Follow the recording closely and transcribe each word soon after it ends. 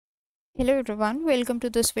Hello everyone, welcome to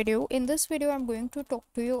this video. In this video, I'm going to talk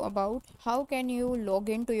to you about how can you log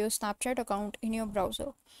into your Snapchat account in your browser.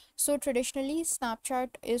 So traditionally, Snapchat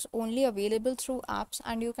is only available through apps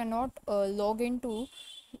and you cannot log into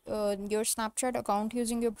your Snapchat account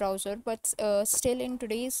using your browser. But still in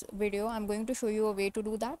today's video, I'm going to show you a way to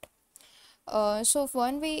do that. So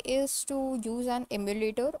one way is to use an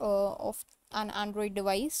emulator of an Android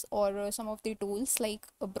device or some of the tools like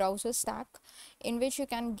a browser stack in which you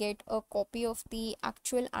can get a copy of the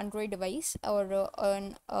actual Android device or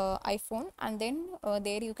an iPhone, and then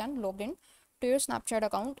there you can log in to your Snapchat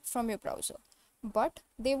account from your browser. But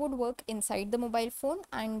they would work inside the mobile phone,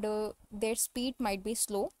 and their speed might be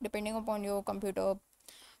slow depending upon your computer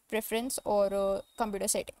preference or computer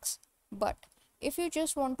settings. But if you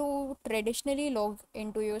just want to traditionally log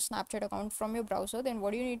into your Snapchat account from your browser, then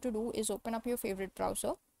what you need to do is open up your favorite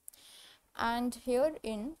browser and here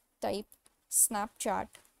in type Snapchat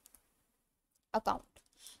account.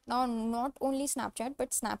 Now, not only Snapchat but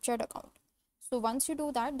Snapchat account. So once you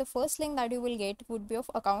do that, the first link that you will get would be of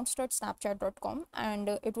accounts.snapchat.com, and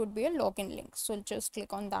it would be a login link. So just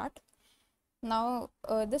click on that. Now,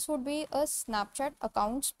 this would be a Snapchat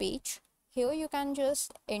accounts page. Here you can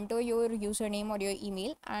just enter your username or your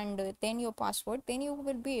email and then your password. Then you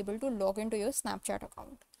will be able to log into your Snapchat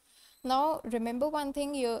account. Now, remember one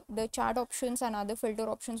thing, the chat options and other filter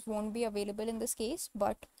options won't be available in this case,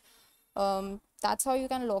 but that's how you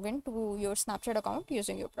can log into your Snapchat account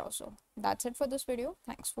using your browser. That's it for this video.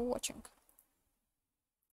 Thanks for watching.